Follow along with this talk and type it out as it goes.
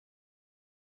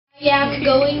I'm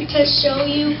going to show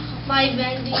you my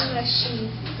vending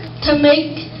machine. To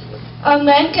make a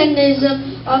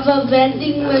mechanism of a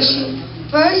vending machine,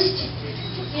 first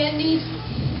you need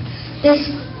the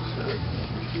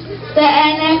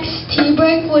NXT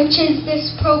brick, which is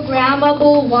this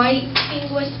programmable white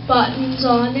thing with buttons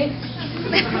on it.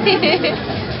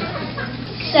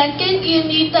 Second, you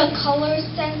need the color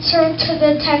sensor to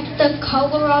detect the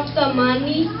color of the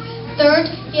money. Third,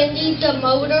 you need the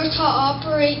motor to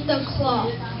operate the claw.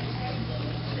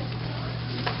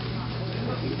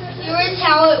 Here is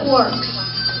how it works.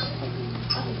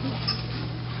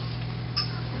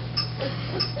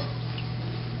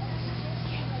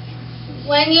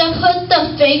 When you put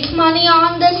the fake money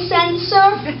on the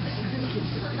sensor,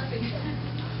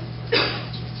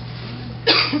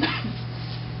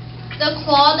 the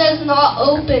claw does not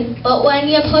open, but when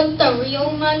you put the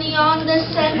real money on the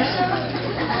sensor,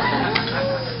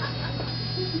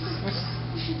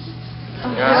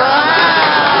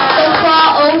 the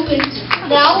claw opens.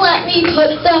 Now let me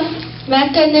put the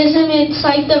mechanism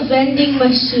inside the vending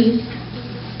machine.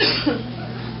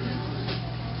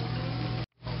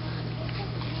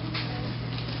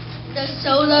 The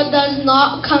soda does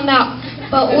not come out,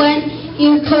 but when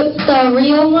you put the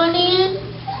real money in,